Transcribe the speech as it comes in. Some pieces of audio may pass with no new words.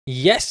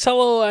Yes,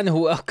 hello and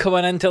welcome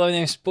on into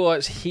Living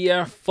Sports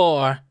here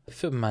for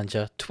Football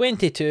Manager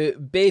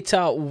 22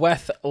 beta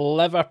with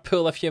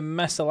Liverpool. If you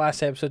missed the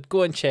last episode,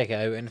 go and check it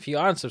out. And if you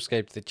aren't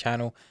subscribed to the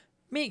channel,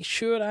 make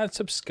sure and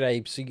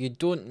subscribe so you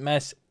don't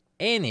miss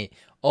any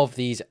of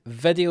these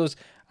videos,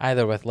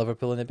 either with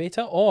Liverpool in the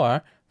beta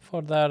or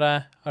for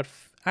our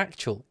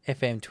actual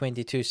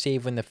FM22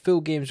 save when the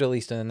full game's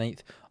released on the 9th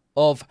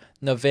of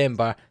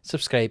November.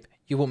 Subscribe,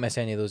 you won't miss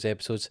any of those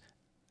episodes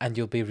and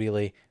you'll be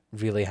really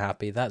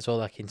happy. That's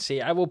all I can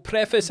say. I will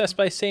preface this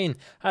by saying,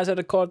 as I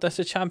record this,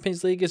 the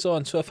Champions League is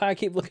on. So if I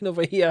keep looking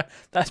over here,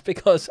 that's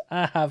because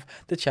I have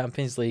the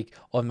Champions League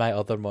on my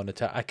other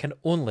monitor. I can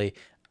only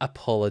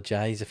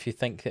apologise if you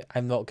think that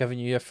I'm not giving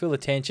you your full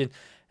attention.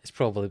 It's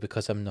probably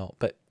because I'm not.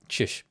 But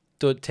shush,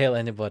 don't tell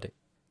anybody.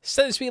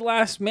 Since we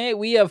last met,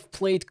 we have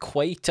played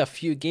quite a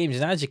few games.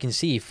 And as you can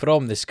see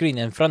from the screen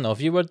in front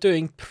of you, we're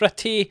doing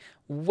pretty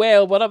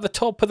well. We're at the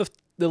top of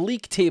the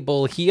league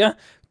table here.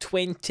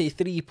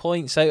 23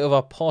 points out of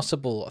a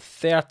possible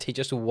 30,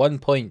 just 1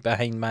 point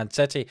behind Man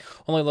City.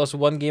 Only lost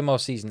one game all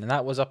season, and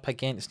that was up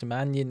against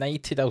Man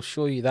United. I'll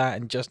show you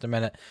that in just a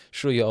minute,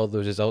 show you all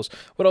those results.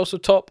 We're also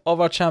top of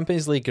our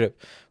Champions League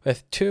group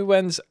with 2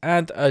 wins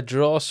and a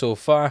draw so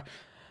far,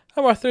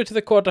 and we're through to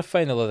the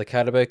quarter-final of the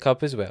Carabao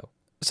Cup as well.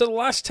 So the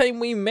last time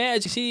we met,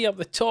 as you see up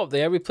the top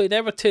there, we played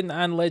Everton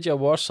and Legia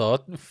Warsaw,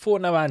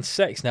 4-0 and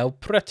 6-0,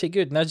 pretty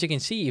good. And as you can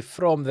see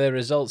from the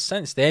results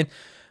since then,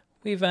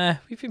 We've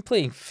been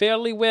playing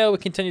fairly well. We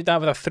continued that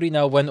with a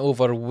 3-0 win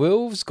over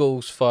Wolves.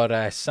 Goals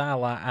for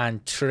Salah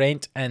and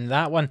Trent in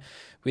that one.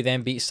 We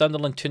then beat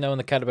Sunderland 2-0 in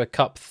the Carabao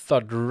Cup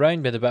third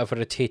round. We had a bit of a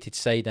rotated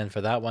side in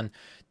for that one.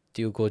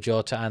 Diogo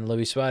Jota and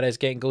Luis Suarez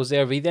getting goals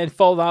there. We then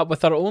followed that up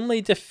with our only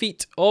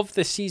defeat of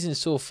the season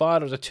so far.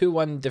 It was a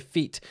 2-1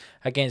 defeat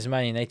against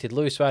Man United.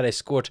 Luis Suarez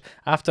scored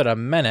after a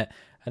minute.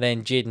 And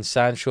then Jadon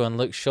Sancho and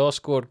Luke Shaw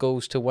scored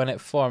goals to win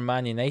it for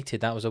Man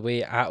United. That was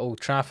away at Old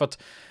Trafford.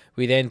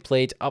 We then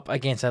played up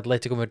against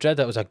Atletico Madrid.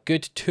 That was a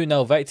good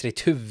 2-0 victory.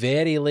 2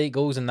 very late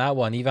goals in that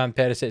one. Ivan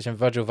Perisic and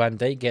Virgil van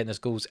Dijk getting us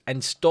goals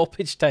in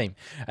stoppage time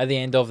at the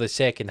end of the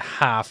second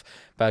half.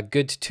 But a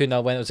good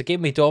 2-0 win. It was a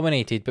game we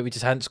dominated, but we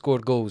just hadn't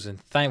scored goals. And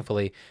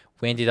thankfully,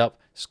 we ended up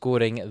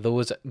scoring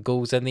those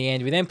goals in the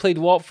end. We then played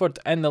Watford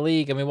in the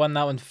league, and we won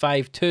that one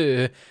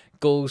 5-2.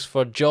 Goals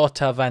for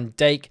Jota, Van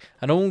Dijk.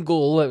 An own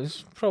goal. It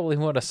was probably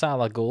more a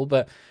Salah goal,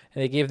 but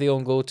they gave the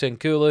own goal to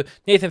Nkulu.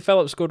 Nathan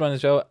Phillips scored one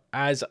as well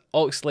as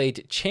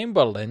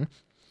Oxlade-Chamberlain.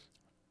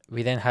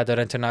 We then had our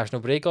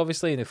international break,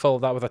 obviously, and we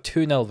followed that with a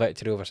 2-0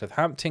 victory over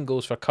Southampton.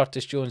 Goals for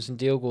Curtis Jones and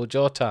Diogo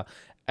Jota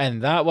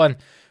in that one.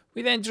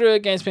 We then drew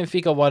against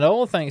Benfica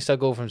 1-0, thanks to a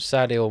goal from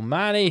Sadio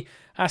Mane.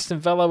 Aston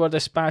Villa were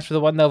dispatched with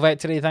a 1-0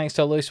 victory, thanks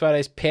to a Luis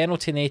Suarez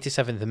penalty in the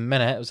 87th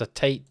minute. It was a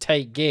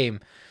tight game.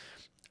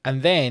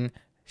 And then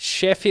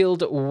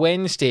Sheffield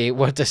Wednesday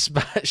were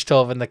dispatched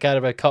of in the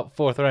Carabao Cup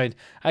fourth round.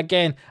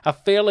 Again, a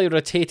fairly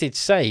rotated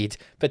side,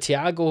 but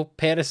Thiago,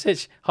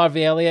 Perisic,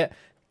 Harvey Elliott,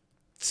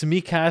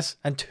 Tsimikas,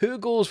 and 2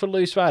 goals for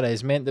Luis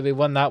Suarez meant that we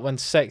won that one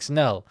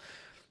 6-0.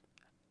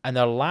 And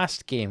our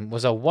last game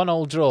was a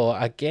 1-1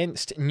 draw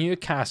against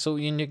Newcastle.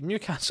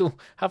 Newcastle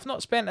have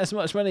not spent as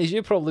much money as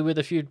you probably would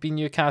if you'd been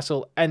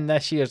Newcastle in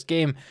this year's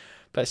game.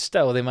 But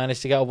still, they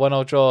managed to get a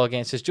 1-0 draw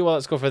against us. Joe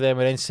Willock scored for them,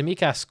 and then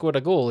Tsimikas scored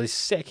a goal. His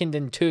second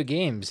in 2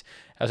 games.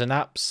 It was an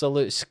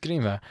absolute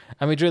screamer.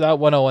 And we drew that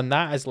 1-0, and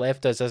that has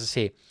left us, as I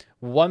say,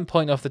 1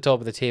 point off the top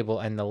of the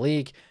table in the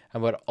league.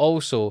 And we're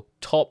also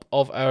top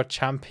of our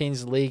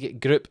Champions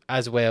League group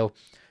as well.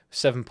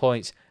 7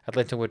 points.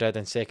 Atletico Madrid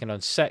in second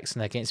on 6.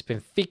 And against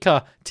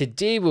Benfica,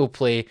 today we'll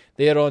play.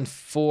 They're on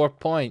 4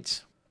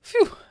 points.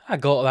 Phew, I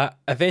got that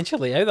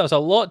eventually out. That was a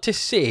lot to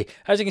say.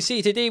 As you can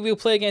see, today we'll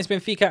play against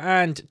Benfica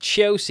and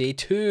Chelsea.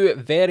 2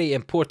 very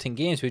important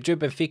games. We drew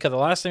Benfica the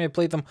last time we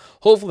played them.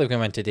 Hopefully we can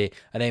win today.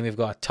 And then we've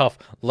got a tough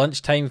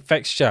lunchtime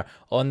fixture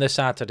on the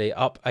Saturday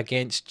up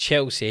against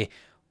Chelsea.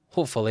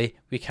 Hopefully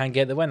we can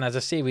get the win. As I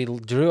say, we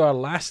drew our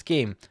last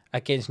game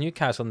against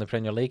Newcastle in the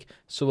Premier League.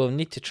 So we'll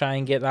need to try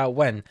and get that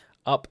win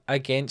up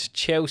against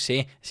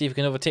Chelsea. See if we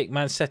can overtake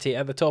Man City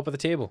at the top of the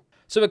table.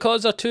 So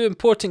because our 2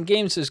 important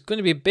games, it's going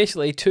to be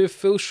basically 2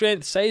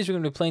 full-strength sides we're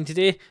going to be playing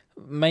today,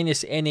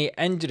 minus any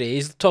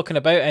injuries. Talking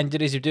about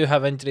injuries, we do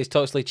have injuries.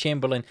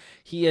 Oxlade-Chamberlain,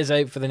 he is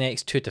out for the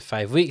next 2 to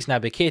 5 weeks.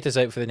 Naby Keita's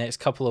out for the next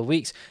couple of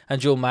weeks. And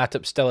Joe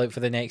Matip's still out for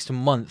the next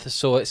month.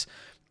 So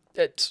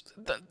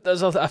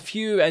there's a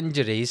few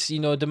injuries. You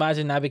know, I'd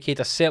imagine Naby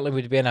Keita certainly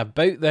would be in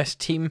about this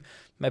team,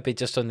 maybe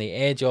just on the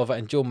edge of it,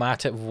 and Joe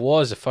Matip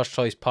was a first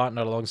choice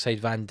partner alongside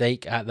Van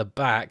Dijk at the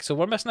back. So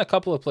we're missing a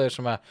couple of players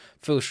from a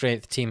full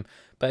strength team,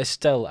 but it's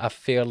still a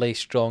fairly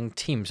strong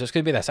team. So it's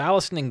going to be this: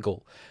 Alisson in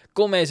goal,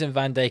 Gomez and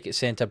Van Dijk at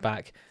centre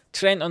back,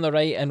 Trent on the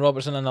right and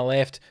Robertson on the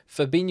left,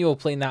 Fabinho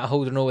playing that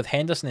holding role with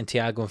Henderson and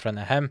Thiago in front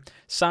of him,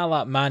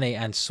 Salah, Mane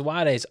and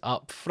Suarez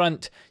up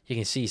front. You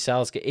can see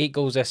Salah's got 8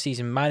 goals this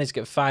season, Mane's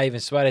got 5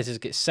 and Suarez has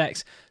got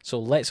 6. So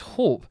let's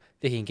hope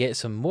they can get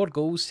some more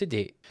goals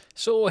today.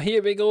 So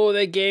here we go,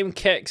 the game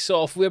kicks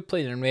off. We're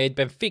playing in red,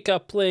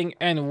 Benfica playing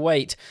in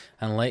white,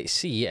 and let's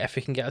see if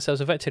we can get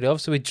ourselves a victory.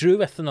 Obviously we drew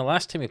with them the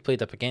last time we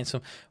played up against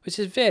them, which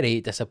is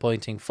very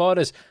disappointing for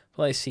us.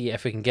 But let's see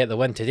if we can get the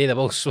win today. The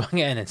ball swung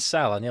in and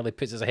Salah nearly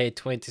puts us ahead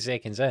 20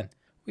 seconds in.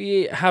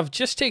 We have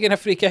just taken a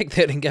free kick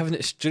there and given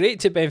it straight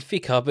to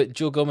Benfica, but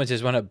Joe Gomez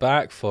has won it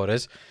back for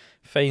us.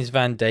 Finds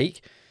Van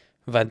Dijk.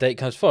 Van Dijk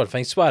comes forward,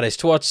 finds Suarez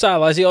towards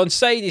Salah. Is he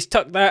onside? He's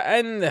tucked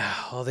that in.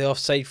 Oh, the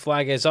offside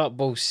flag is up.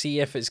 We'll see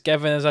if it's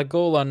given as a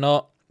goal or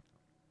not.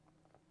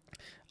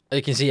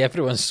 You can see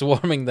everyone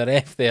swarming the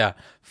ref there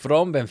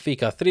from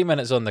Benfica. 3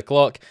 minutes on the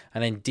clock,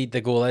 and indeed the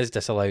goal is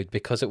disallowed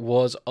because it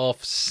was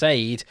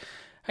offside.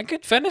 A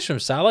good finish from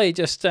Salah. He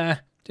just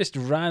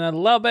ran a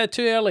little bit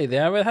too early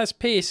there with his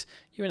pace.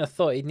 You wouldn't have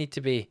thought he'd need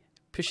to be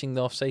pushing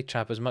the offside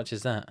trap as much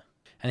as that.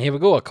 And here we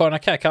go, a corner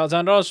kick.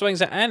 Alexander Arnold swings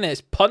it in.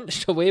 It's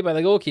punched away by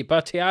the goalkeeper.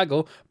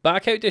 Thiago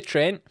back out to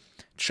Trent.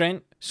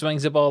 Trent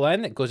swings the ball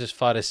in. It goes as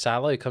far as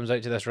Salah, who comes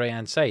out to this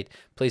right-hand side.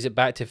 Plays it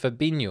back to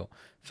Fabinho.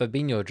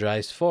 Fabinho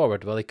drives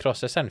forward. Will he cross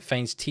this in?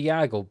 Finds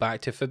Thiago.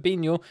 Back to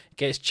Fabinho.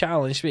 Gets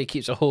challenged, but he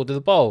keeps a hold of the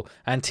ball.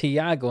 And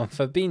Thiago and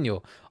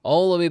Fabinho.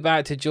 All the way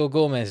back to Joe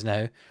Gomez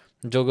now.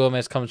 Joe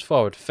Gomez comes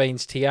forward.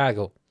 Finds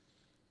Thiago.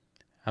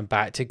 And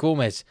back to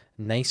Gomez.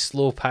 Nice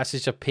slow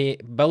passage of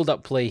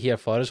build-up play here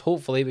for us.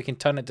 Hopefully we can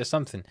turn it to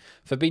something.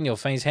 Fabinho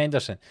finds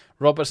Henderson.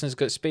 Robertson's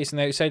got space on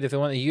the outside if they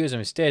want to use him.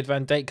 Instead,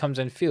 Van Dijk comes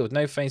in field.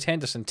 Now finds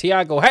Henderson.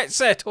 Thiago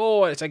hits it.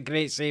 Oh, it's a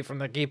great save from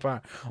the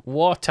keeper.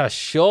 What a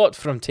shot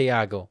from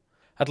Thiago.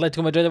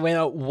 Atletico Madrid went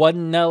up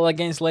 1-0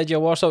 against Legia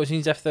Warsaw, which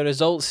means if the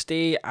results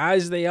stay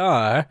as they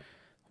are,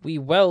 we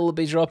will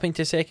be dropping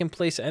to second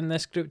place in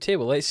this group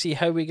table. Let's see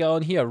how we go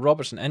on here.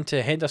 Robertson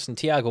into Henderson.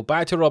 Thiago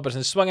back to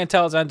Robertson. Swung into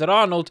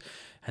Alexander-Arnold.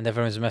 And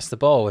everyone's missed the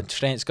ball. And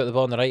Trent's got the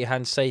ball on the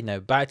right-hand side now.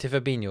 Back to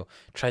Fabinho.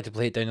 Tried to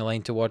play it down the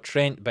line toward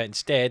Trent. But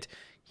instead,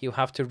 he'll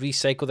have to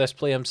recycle this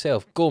play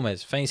himself.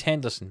 Gomez finds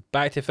Henderson.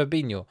 Back to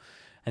Fabinho.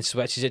 And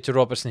switches it to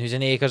Robertson, who's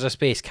in acres of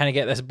space. Can he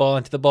get this ball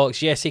into the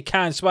box? Yes, he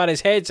can.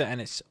 Suarez heads it. And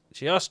it's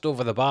just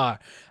over the bar.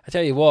 I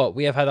tell you what,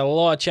 we have had a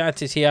lot of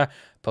chances here.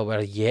 But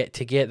we're yet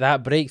to get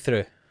that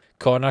breakthrough.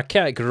 Corner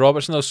kick.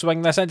 Robertson will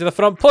swing this into the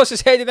front post.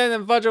 It's headed in,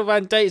 and Virgil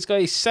van Dijk's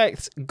got his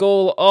 6th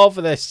goal of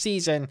the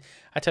season.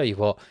 I tell you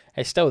what,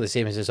 it's still the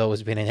same as it's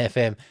always been in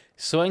FM.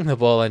 Swing the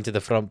ball into the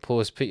front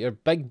post, put your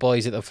big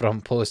boys at the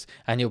front post,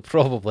 and you'll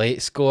probably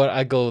score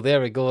a goal.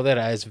 There we go, there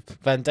it is.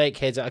 Van Dijk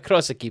heads it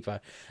across the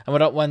keeper. And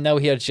we're up 1-0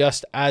 here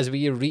just as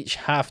we reach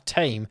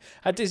half-time.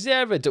 A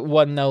deserved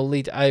 1-0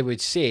 lead, I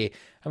would say.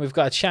 And we've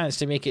got a chance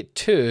to make it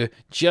 2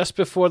 just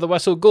before the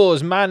whistle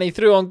goes. Mane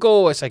through on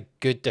goal. It's a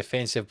good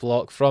defensive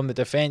block from the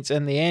defence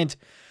in the end.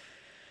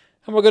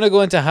 And we're going to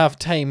go into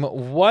half-time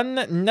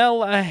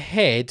 1-0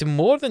 ahead.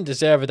 More than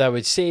deserved, I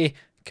would say.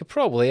 Could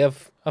probably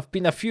have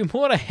been a few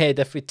more ahead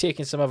if we'd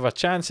taken some of our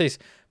chances.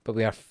 But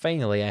we are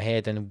finally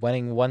ahead and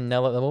winning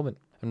 1-0 at the moment.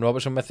 And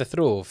Robertson with the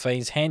throw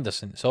finds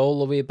Henderson. It's all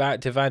the way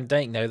back to Van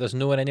Dijk now. There's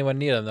no one anywhere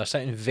near him. They're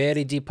sitting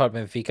very deep at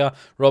Benfica.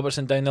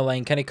 Robertson down the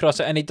line. Can he cross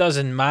it? And he does.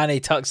 And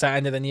Mane tucks that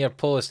into the near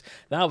post.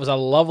 That was a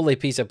lovely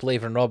piece of play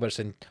from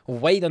Robertson.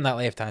 Wide on that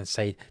left-hand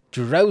side.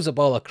 Drills the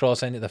ball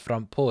across into the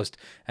front post.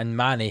 And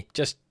Mane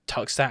just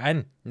tucks that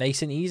in.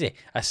 Nice and easy.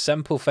 A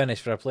simple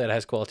finish for a player of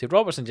his quality.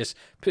 Robertson just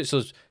puts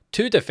those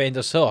 2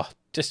 defenders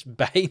just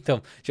behind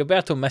them.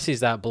 Gilberto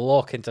misses that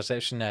block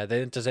interception,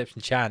 the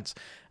interception chance,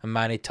 and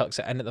Mane tucks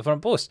it in at the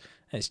front post.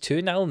 And it's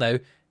 2-0 now.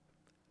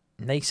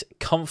 Nice,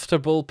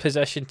 comfortable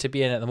position to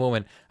be in at the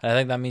moment. And I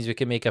think that means we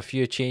can make a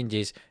few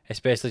changes,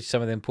 especially to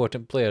some of the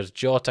important players.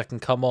 Jota can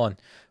come on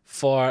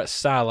for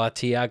Salah.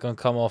 Thiago can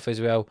come off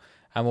as well.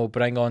 And we'll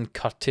bring on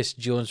Curtis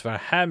Jones for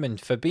him. And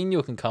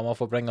Fabinho can come off.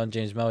 We'll bring on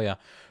James Milner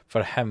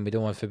for him. We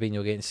don't want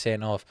Fabinho getting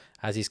sent off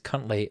as he's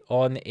currently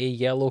on a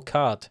yellow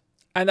card.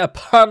 And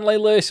apparently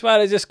Luis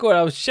Suarez has scored.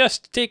 I was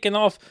just taking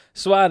off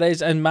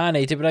Suarez and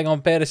Mane to bring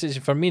on Perisic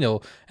and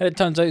Firmino. And it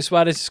turns out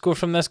Suarez has scored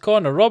from this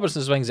corner.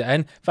 Robertson swings it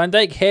in. Van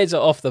Dijk heads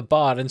it off the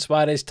bar and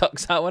Suarez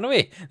tucks that one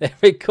away. There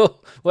we go.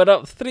 We're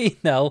up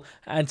 3-0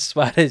 and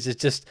Suarez is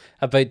just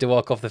about to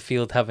walk off the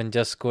field having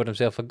just scored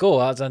himself a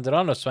goal.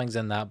 Alexander-Arnold swings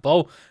in that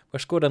ball. We're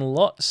scoring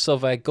lots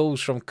of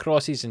goals from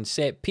crosses and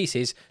set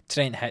pieces.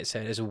 Trent hits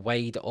it as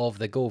wide of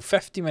the goal.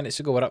 50 minutes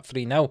ago, we're up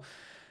 3-0.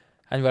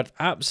 And we're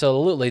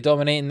absolutely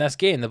dominating this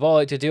game. The ball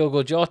out to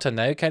Diogo Jota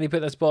now. Can he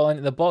put this ball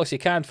into the box? He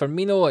can.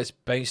 Firmino, it's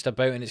bounced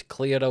about and it's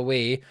cleared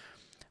away.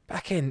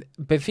 Back in,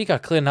 Benfica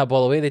clearing that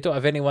ball away. They don't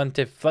have anyone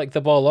to flick the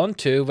ball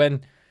onto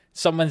when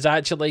someone's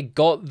actually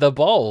got the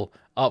ball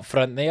up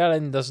front there.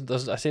 And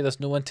there's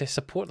no one to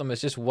support them.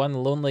 It's just one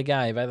lonely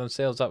guy by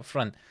themselves up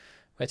front,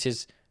 which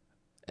is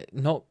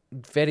not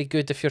very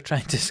good if you're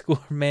trying to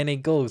score many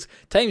goals.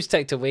 Time's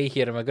ticked away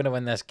here and we're going to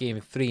win this game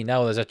 3-0.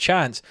 There's a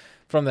chance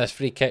from this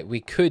free kick we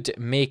could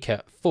make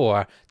it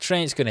 4.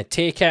 Trent's going to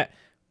take it.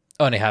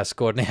 Oh, and he has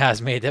scored and he has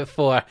made it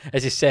 4.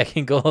 It's his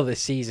 2nd goal of the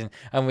season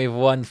and we've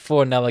won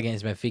 4-0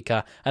 against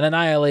Benfica. An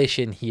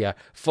annihilation here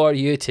for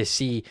you to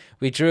see.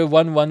 We drew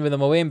 1-1 with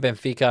them away in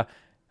Benfica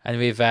And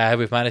we've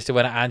managed to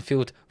win at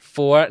Anfield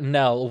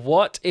 4-0.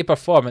 What a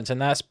performance,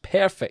 and that's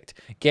perfect,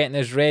 getting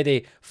us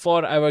ready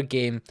for our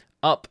game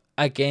up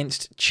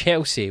against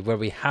Chelsea, where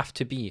we have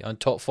to be on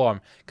top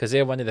form, because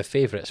they're one of the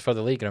favourites for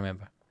the league,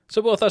 remember.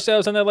 So both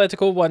ourselves and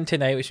Atletico won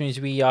tonight, which means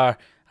we are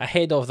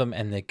ahead of them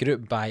in the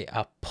group by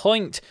a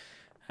point,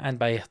 and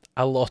by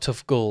a lot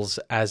of goals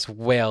as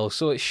well.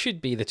 So it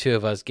should be the two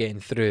of us getting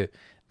through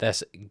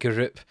this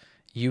group,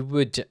 you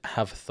would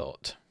have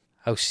thought.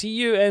 I'll see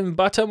you in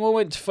but a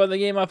moment for the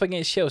game up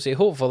against Chelsea.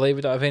 Hopefully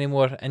we don't have any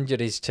more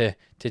injuries to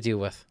deal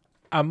with.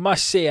 I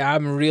must say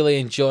I'm really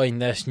enjoying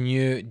this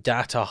new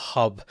data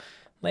hub.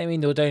 Let me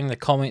know down in the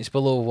comments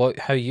below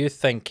how you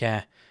think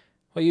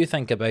what you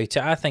think about it.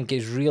 I think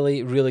it's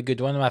really, really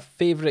good. One of my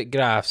favourite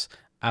graphs,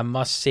 I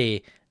must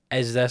say,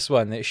 is this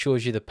one that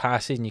shows you the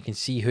passes, and you can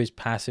see who's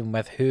passing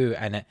with who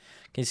in it.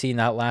 You can see in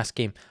that last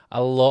game,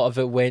 a lot of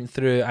it went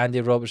through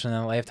Andy Robertson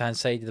on the left-hand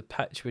side of the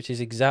pitch, which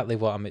is exactly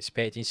what I'm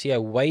expecting. You see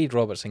how wide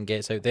Robertson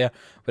gets out there,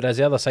 whereas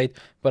the other side,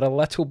 but a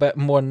little bit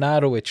more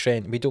narrow with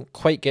Trent. We don't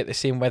quite get the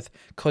same width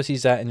because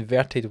he's that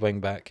inverted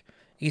wing-back.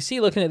 You can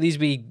see, looking at these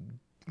wee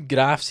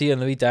graphs here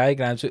and the wee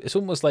diagrams, it's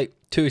almost like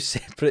two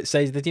separate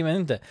sides of the team,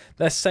 isn't it?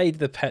 This side of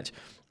the pitch,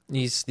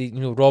 he's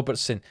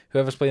Robertson,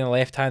 whoever's playing on the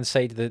left-hand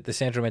side of the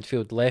central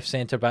midfield, left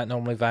centre-back,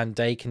 normally Van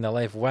Dijk, and the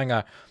left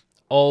winger,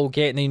 all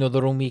getting,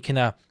 their own wee kind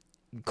of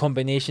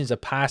combinations of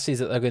passes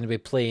that they're going to be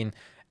playing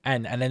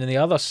in. And then on the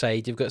other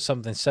side, you've got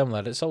something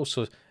similar. It's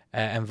also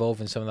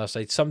involving some of the other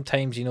side.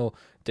 Sometimes,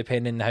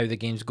 depending on how the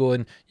game's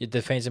going, your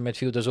defensive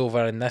midfielder's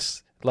over in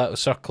this little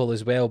circle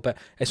as well. But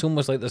it's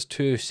almost like there's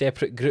two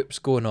separate groups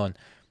going on,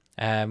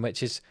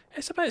 which is,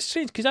 it's a bit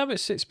strange, because I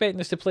was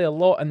expecting us to play a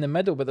lot in the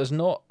middle, but there's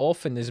not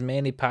often as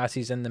many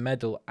passes in the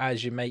middle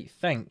as you might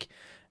think.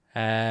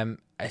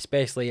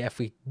 Especially if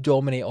we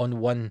dominate on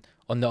one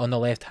on the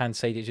left hand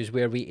side, which is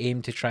where we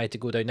aim to try to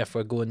go down if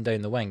we're going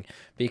down the wing.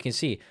 But you can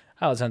see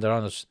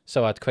Alexander-Arnold's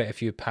still had quite a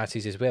few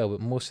passes as well, but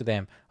most of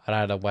them are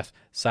either with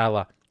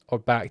Salah or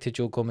back to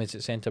Joe Gomez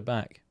at centre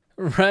back.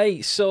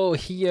 Right, so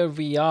here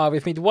we are.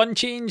 We've made one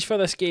change for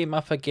this game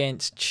up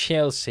against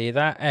Chelsea.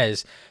 That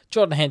is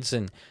Jordan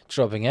Henderson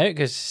dropping out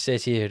because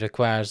City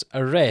requires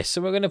a rest.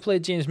 So we're going to play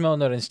James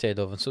Milner instead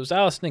of him. So it's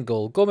Alisson in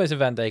goal, Gomez and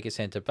Van Dijk at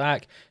centre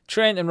back,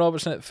 Trent and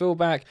Robertson at full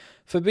back,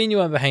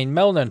 Fabinho in behind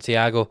Milner and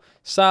Thiago,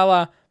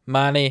 Salah,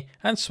 Mane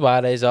and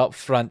Suarez up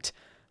front.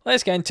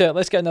 Let's get into it.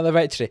 Let's get another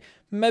victory.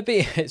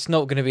 Maybe it's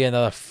not going to be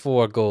another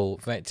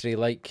 4-goal victory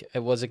like it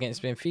was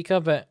against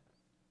Benfica, but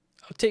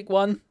I'll take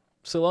one.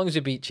 So long as we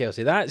beat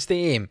Chelsea. That's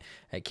the aim.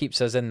 It keeps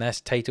us in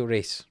this title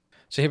race.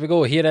 So here we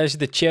go. Here is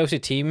the Chelsea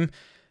team,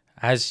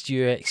 as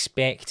you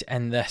expect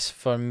in this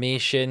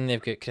formation.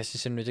 They've got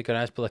Christensen, Rudiger,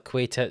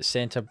 Azpilicueta at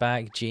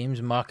centre-back,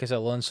 James, Marcus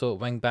Alonso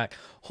at wing-back.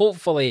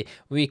 Hopefully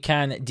we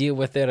can deal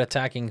with their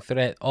attacking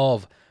threat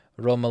of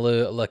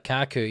Romelu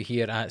Lukaku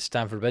here at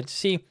Stamford Bridge.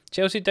 See,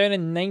 Chelsea down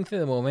in 9th at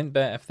the moment,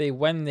 but if they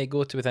win, they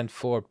go to within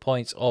 4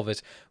 points of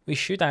us. We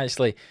should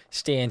actually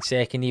stay in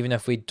second, even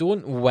if we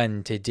don't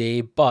win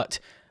today, but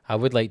I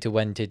would like to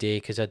win today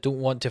because I don't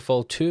want to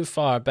fall too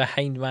far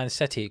behind Man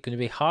City. It's going to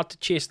be hard to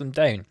chase them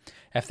down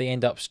if they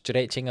end up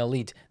stretching a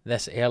lead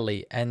this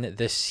early in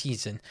the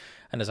season.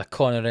 And there's a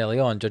corner early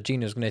on.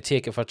 Jorginho's going to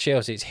take it for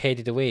Chelsea. It's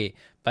headed away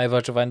by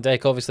Virgil van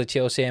Dijk. Obviously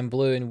Chelsea in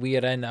blue and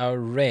we're in our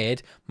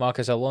red.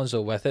 Marcus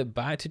Alonso with it.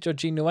 Back to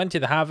Jorginho into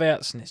the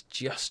Havertz, and it's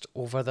just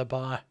over the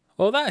bar.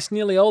 Well, that's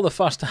nearly all the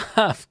first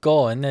half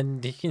gone,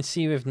 and you can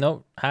see we've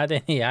not had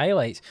any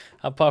highlights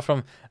apart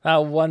from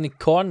that one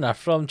corner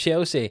from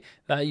Chelsea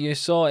that you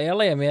saw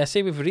earlier. I mean, I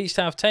say we've reached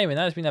half time, and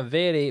that's been a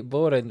very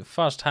boring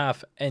first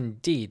half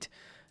indeed.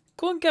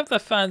 Go and give the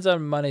fans their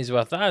money's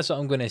worth. That's what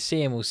I'm going to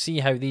say, and we'll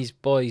see how these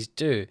boys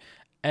do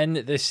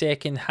in the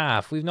second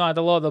half. We've not had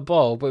a lot of the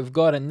ball, but we've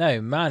got it now.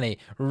 Mane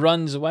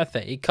runs with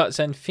it. He cuts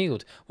in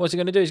field. What's he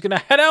going to do? He's going to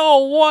hit it.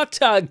 Oh, what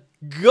a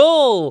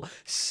goal!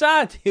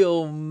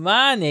 Sadio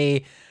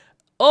Mane.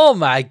 Oh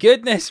my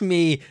goodness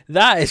me.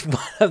 That is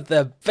one of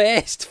the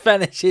best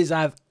finishes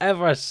I've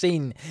ever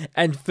seen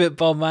in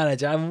Football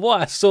Manager. And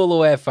what a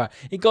solo effort.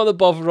 He got the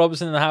ball from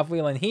Robertson in the half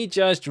wheel and he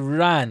just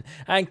ran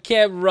and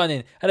kept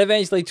running. And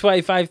eventually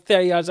 25,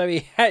 30 yards out, he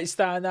hits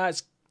that, and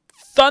that's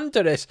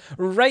thunderous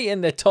right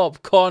in the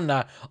top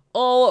corner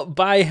all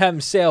by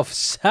himself.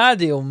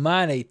 Sadio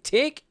Mane,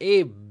 take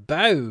a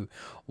bow.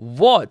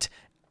 What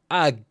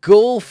a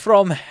goal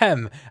from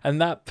him, and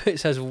that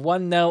puts us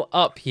 1-0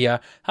 up here.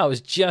 That was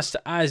just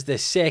as the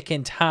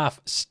second half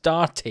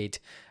started,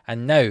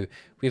 and now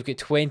we've got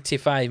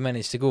 25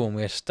 minutes to go and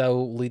we're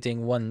still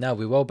leading 1-0.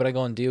 We will bring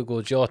on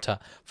Diogo Jota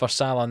for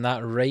Salah on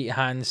that right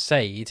hand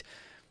side,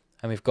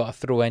 and we've got a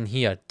throw in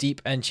here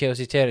deep in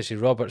Chelsea territory.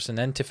 Robertson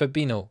into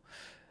Fabinho.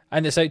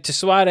 And it's out to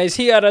Suarez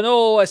here, and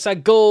oh, it's a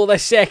goal, the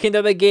second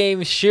of the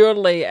game.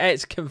 Surely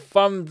it's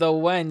confirmed the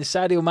win.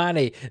 Sadio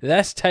Mane,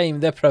 this time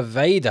the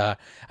provider,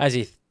 as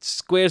he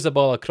squares the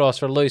ball across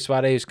for Luis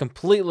Suarez, who's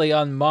completely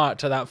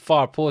unmarked to that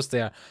far post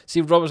there. See,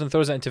 Robertson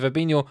throws it into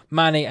Fabinho,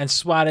 Mane, and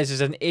Suarez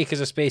is in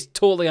acres of space,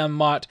 totally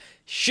unmarked,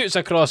 shoots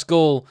across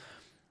goal,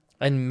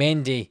 and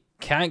Mendy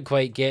can't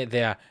quite get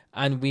there,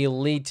 and we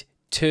lead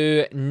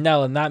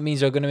 2-0, and that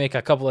means we're going to make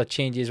a couple of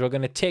changes. We're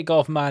going to take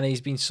off Mane.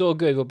 He's been so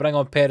good. We'll bring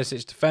on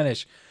Perisic to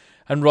finish,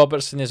 and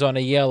Robertson is on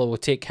a yellow. We'll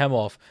take him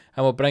off,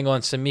 and we'll bring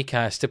on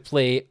Tsimikas to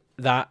play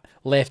that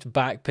left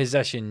back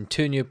position.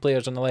 2 new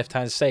players on the left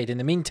hand side. In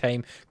the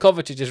meantime,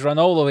 Kovacic just run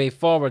all the way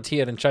forward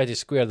here and try to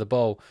square the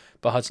ball,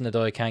 but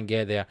Hudson-Odoi can't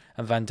get there,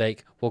 and Van Dijk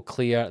will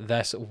clear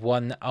this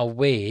one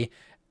away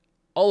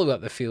all the way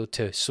up the field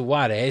to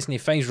Suarez, and he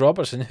finds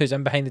Robertson, who's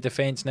in behind the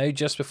defence now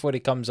just before he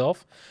comes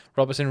off.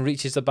 Robertson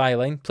reaches the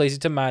byline, plays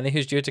it to Mane,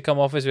 who's due to come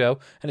off as well,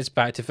 and it's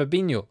back to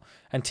Fabinho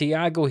and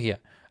Thiago here,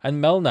 and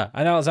Milner,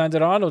 and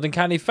Alexander-Arnold, and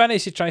can he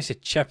finish? He tries to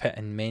chip it,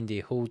 and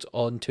Mendy holds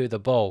on to the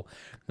ball.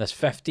 There's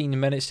 15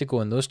 minutes to go,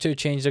 and those 2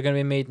 changes are going to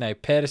be made now.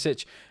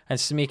 Perisic and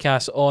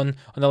Tsimikas on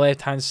the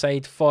left-hand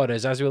side for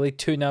us, as we lead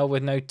 2-0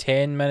 with now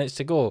 10 minutes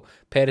to go.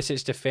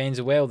 Perisic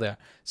defends well there.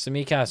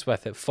 Tsimikas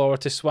with it, forward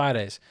to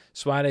Suarez.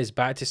 Suarez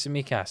back to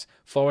Tsimikas,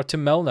 forward to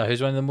Milner,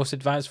 who's one of the most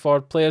advanced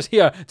forward players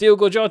here.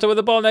 Diogo Jota with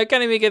the ball now,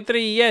 can he make it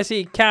 3? Yes,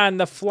 he can.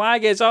 The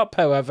flag is up,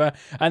 however,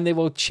 and they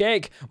will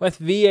check with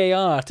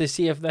VAR to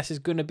see if this is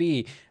going to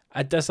be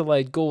a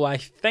disallowed goal. I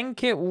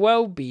think it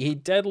will be. He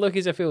did look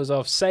as if he was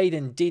offside.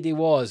 Indeed he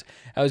was.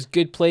 It was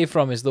good play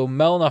from us though.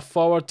 Milner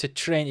forward to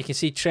Trent. You can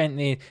see Trent in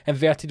the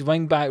inverted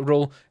wing back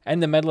role in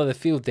the middle of the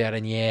field there,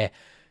 and yeah,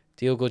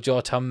 Diogo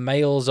Jota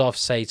miles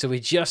offside. So we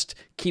just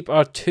keep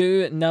our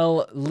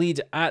 2-0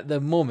 lead at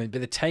the moment, but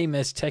the time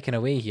is ticking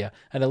away here,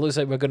 and it looks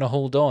like we're going to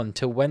hold on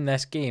to win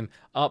this game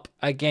up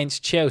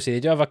against Chelsea. They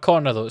do have a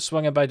corner though. It's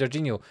swung in by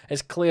Jorginho.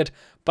 It's cleared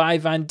by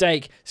Van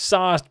Dijk.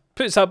 Sarr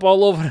puts that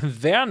ball over,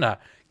 and Werner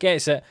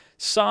gets it.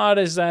 Sarr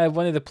is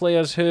one of the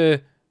players who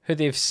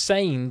they've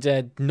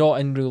signed,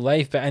 not in real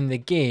life but in the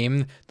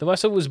game. The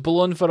whistle was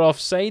blown for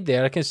offside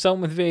there. I consult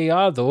with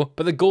VAR though,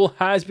 but the goal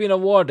has been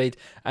awarded,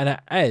 and it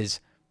is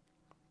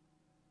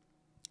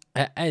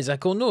a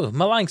goal. No,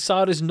 Malang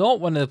Sarr is not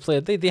one of the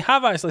players. They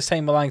have actually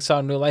signed Malang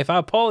Sarr in real life. I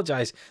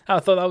apologise. I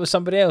thought that was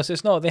somebody else.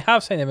 It's not. They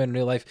have signed him in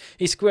real life.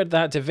 He squared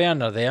that to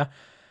Werner there.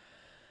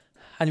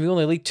 And we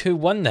only lead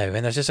 2-1 now,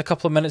 and there's just a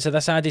couple of minutes of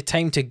this added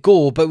time to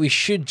go, but we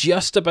should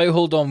just about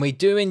hold on. We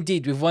do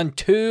indeed. We've won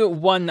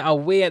 2-1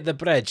 away at the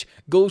Bridge.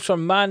 Goals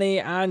from Mane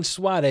and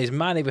Suarez.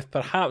 Mane with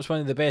perhaps one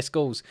of the best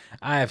goals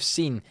I have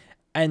seen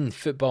in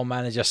Football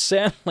Manager.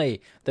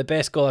 Certainly the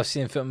best goal I've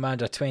seen in Football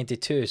Manager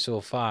 22 so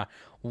far.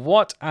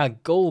 What a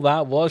goal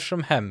that was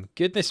from him.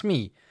 Goodness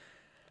me.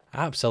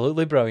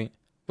 Absolutely brilliant.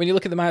 When you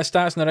look at the match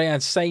stats on the right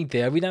hand side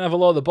there, we didn't have a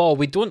lot of the ball.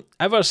 We don't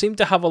ever seem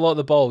to have a lot of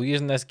the ball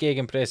using this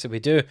gegenpress that we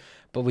do,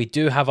 but we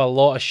do have a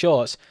lot of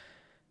shots.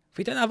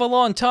 We didn't have a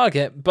lot on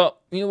target, but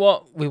you know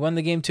what? We won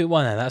the game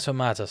 2-1, and that's what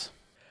matters.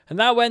 And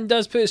that win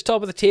does put us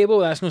top of the table.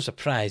 That's no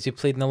surprise. We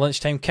played in the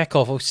lunchtime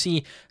kickoff. We'll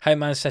see how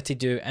Man City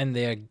do in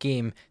their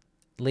game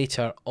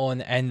later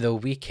on in the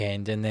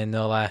weekend, and then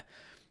they'll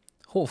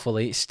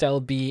hopefully still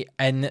be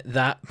in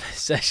that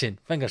position.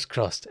 Fingers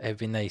crossed. It'd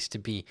be nice to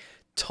be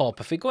top.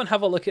 If we go and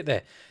have a look at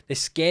the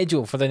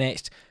schedule for the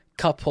next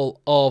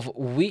couple of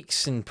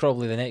weeks and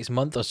probably the next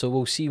month or so,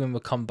 we'll see when we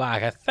come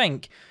back. I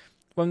think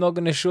I'm not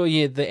going to show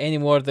you any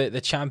more of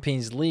the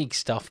Champions League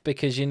stuff,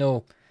 because you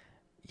know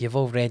you've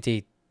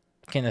already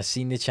kind of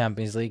seen the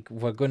Champions League.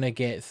 We're going to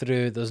get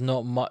through. There's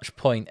not much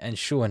point in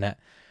showing it.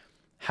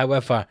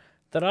 However,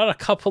 there are a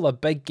couple of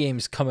big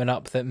games coming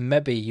up that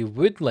maybe you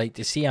would like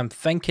to see. I'm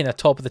thinking a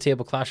top of the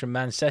table clash from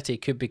Man City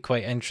could be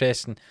quite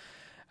interesting,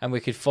 and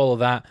we could follow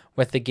that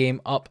with the game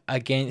up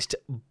against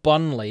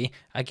Burnley.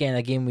 Again,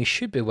 a game we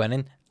should be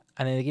winning.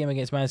 And in the game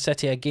against Man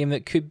City, a game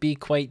that could be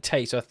quite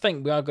tight. So I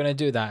think we are going to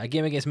do that. A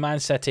game against Man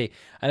City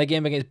and a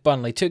game against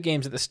Burnley. 2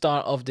 games at the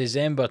start of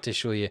December to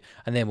show you.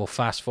 And then we'll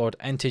fast forward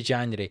into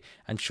January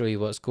and show you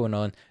what's going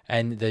on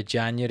in the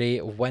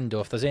January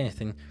window, if there's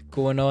anything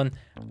going on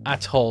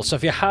at all. So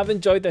if you have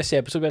enjoyed this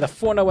episode, we had a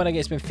 4-0 win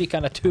against Benfica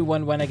and a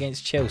 2-1 win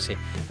against Chelsea.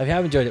 If you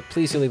have enjoyed it,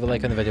 please do leave a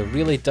like on the video. It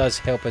really does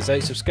help us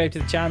out. Subscribe to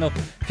the channel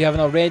if you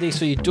haven't already,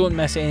 so you don't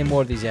miss any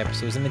more of these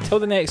episodes. And until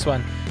the next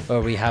one,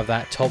 where we have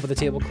that top of the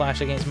table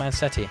clash against Man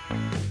City,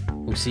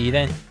 we'll see you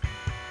then.